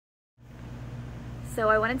So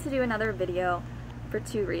I wanted to do another video for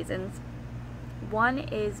two reasons. One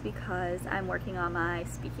is because I'm working on my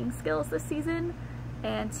speaking skills this season,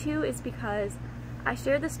 and two is because I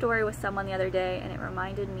shared the story with someone the other day and it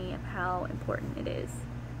reminded me of how important it is.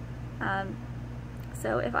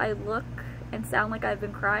 So if I look and sound like I've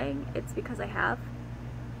been crying, it's because I have.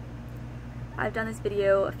 I've done this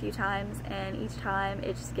video a few times and each time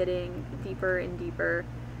it's just getting deeper and deeper,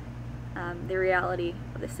 the reality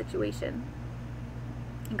of the situation.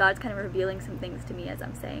 And God's kind of revealing some things to me as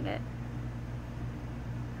I'm saying it.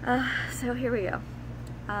 So here we go.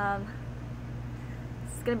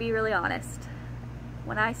 It's gonna be really honest.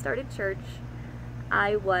 When I started church,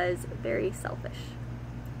 I was very selfish.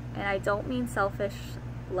 And I don't mean selfish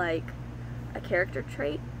like a character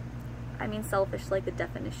trait. I mean selfish like the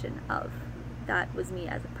definition of that was me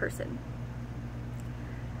as a person.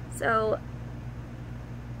 So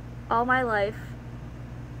all my life,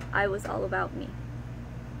 I was all about me.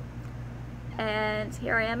 And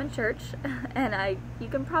here I am in church, and you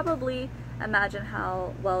can probably imagine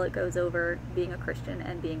how well it goes over being a Christian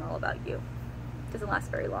and being all about you. It doesn't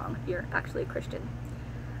last very long if you're actually a Christian.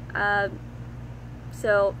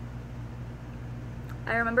 So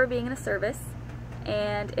I remember being in a service,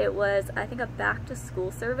 and it was, I think, a back to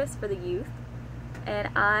school service for the youth, and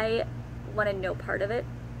I wanted no part of it.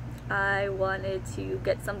 I wanted to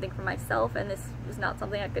get something for myself, and this was not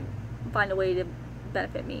something I could find a way to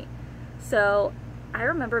benefit me. So I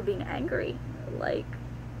remember being angry, like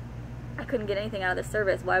I couldn't get anything out of the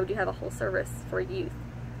service. Why would you have a whole service for youth?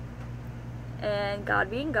 And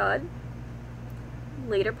God being God,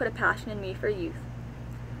 later put a passion in me for youth.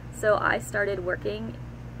 So I started working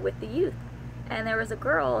with the youth. And there was a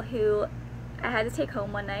girl who I had to take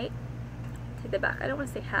home one night. Take that back, I don't want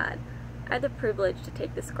to say had. I had the privilege to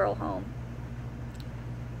take this girl home.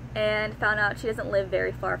 And found out she doesn't live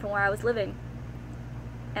very far from where I was living.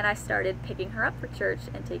 And I started picking her up for church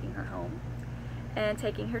and taking her home and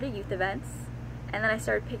taking her to youth events. And then I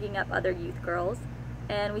started picking up other youth girls,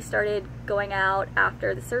 and we started going out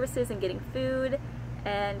after the services and getting food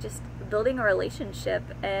and just building a relationship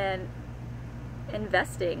and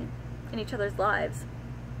investing in each other's lives.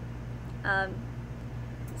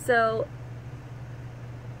 So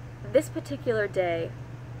this particular day,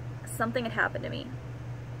 something had happened to me.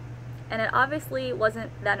 And it obviously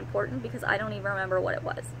wasn't that important because I don't even remember what it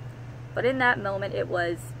was. But in that moment, it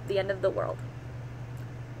was the end of the world.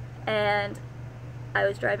 And I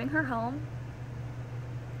was driving her home,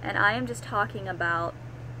 and I am just talking about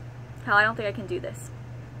how I don't think I can do this.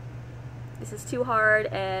 This is too hard,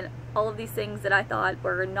 and all of these things that I thought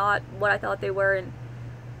were not what I thought they were, and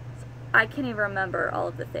I can't even remember all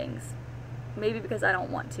of the things. Maybe because I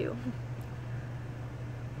don't want to.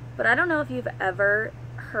 But I don't know if you've ever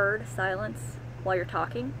heard silence while you're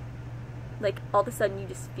talking. Like all of a sudden you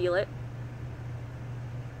just feel it.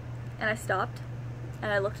 And I stopped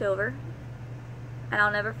and I looked over, and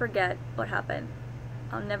I'll never forget what happened.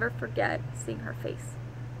 I'll never forget seeing her face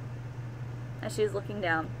as she was looking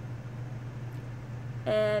down.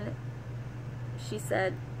 And she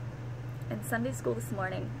said, in Sunday school this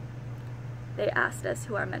morning, they asked us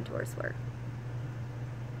who our mentors were.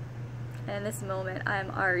 And in this moment,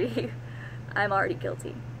 I'm already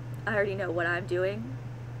guilty. I already know what I'm doing,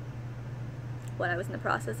 what I was in the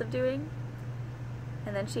process of doing.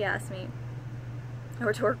 And then she asked me a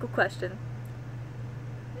rhetorical question.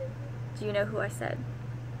 Do you know who I said?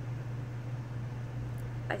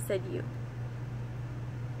 I said you.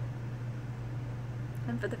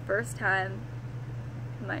 And for the first time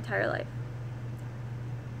in my entire life,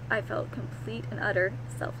 I felt complete and utter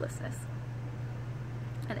selflessness.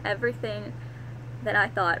 And everything that I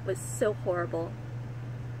thought was so horrible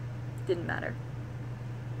didn't matter.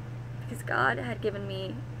 Because God had given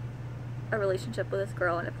me a relationship with this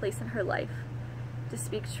girl and a place in her life to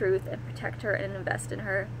speak truth and protect her and invest in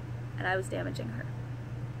her, and I was damaging her.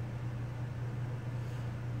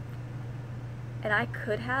 And I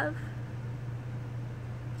could have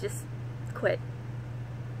just quit.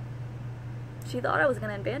 She thought I was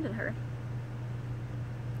going to abandon her.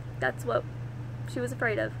 That's what she was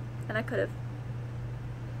afraid of, and I could have.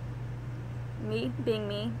 Me being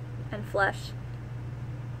me and flesh,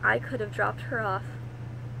 I could have dropped her off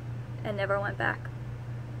and never went back.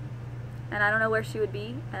 And I don't know where she would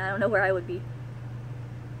be, and I don't know where I would be.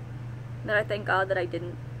 But I thank God that I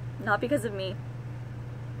didn't. Not because of me,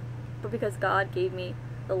 but because God gave me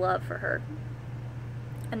the love for her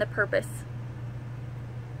and the purpose.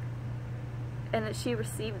 And that she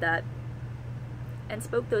received that and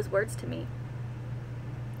spoke those words to me.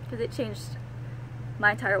 Because it changed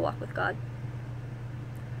my entire walk with God.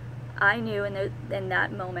 I knew in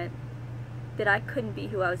that moment that I couldn't be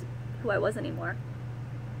who I was anymore.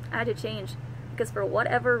 I had to change, because for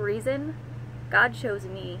whatever reason, God chose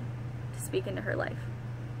me to speak into her life.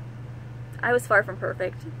 I was far from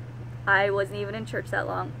perfect. I wasn't even in church that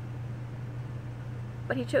long.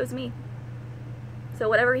 But he chose me. So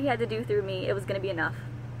whatever he had to do through me, it was going to be enough.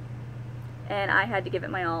 And I had to give it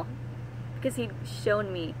my all. Because he'd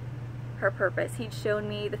shown me her purpose. He'd shown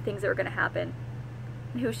me the things that were going to happen.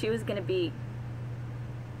 And who she was going to be.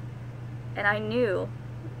 And I knew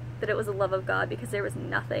that it was the love of God, because there was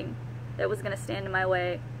nothing that was going to stand in my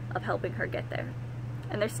way of helping her get there.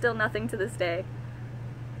 And there's still nothing to this day.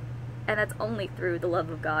 And that's only through the love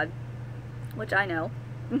of God, which I know.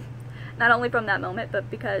 Not only from that moment, but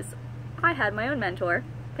because I had my own mentor,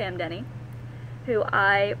 Pam Denny, who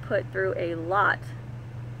I put through a lot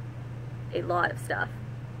of stuff.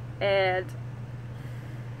 And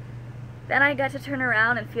then I got to turn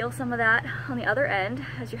around and feel some of that on the other end.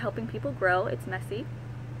 As you're helping people grow, it's messy.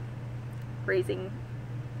 Raising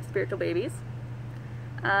spiritual babies.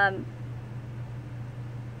 I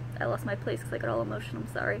lost my place because I got all emotional, I'm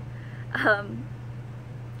sorry.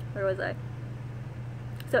 Where was I?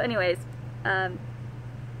 So anyways,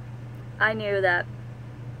 I knew that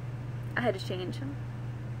I had to change, and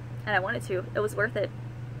I wanted to. It was worth it.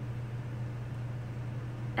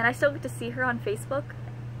 And I still get to see her on Facebook,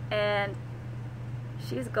 and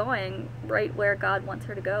she's going right where God wants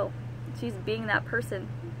her to go. She's being that person.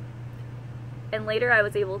 And later I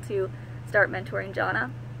was able to start mentoring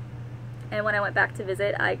Jonna. And when I went back to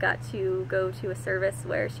visit, I got to go to a service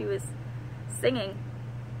where she was singing.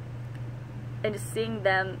 And just seeing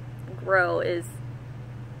them grow is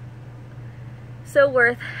so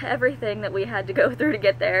worth everything that we had to go through to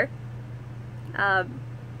get there.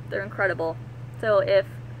 They're incredible. So if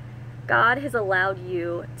God has allowed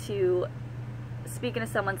you to speak into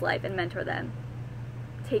someone's life and mentor them,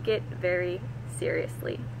 take it very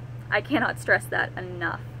seriously. I cannot stress that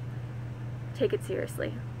enough. Take it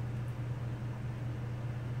seriously.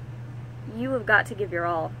 You have got to give your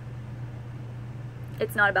all.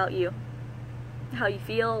 It's not about you. How you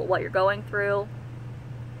feel, what you're going through,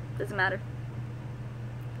 doesn't matter.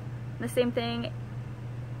 The same thing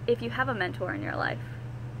if you have a mentor in your life.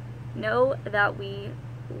 Know that we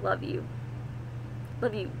love you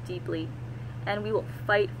deeply, and we will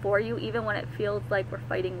fight for you even when it feels like we're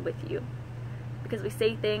fighting with you, because we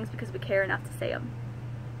say things because we care enough to say them.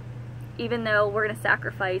 Even though we're going to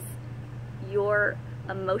sacrifice your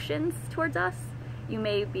emotions towards us, you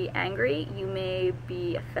may be angry, you may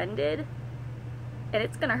be offended, and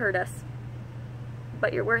it's going to hurt us,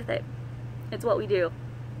 but you're worth it. It's what we do.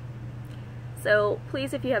 So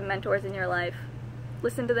please, if you have mentors in your life,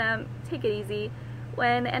 listen to them, take it easy.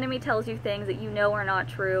 When the enemy tells you things that you know are not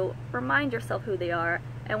true, remind yourself who they are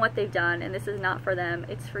and what they've done, and this is not for them,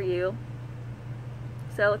 it's for you.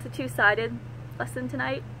 So it's a two-sided lesson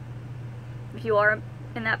tonight. If you are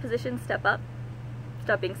in that position, step up.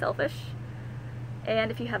 Stop being selfish.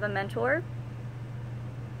 And if you have a mentor,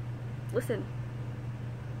 listen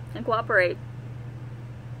and cooperate,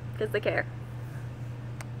 because they care.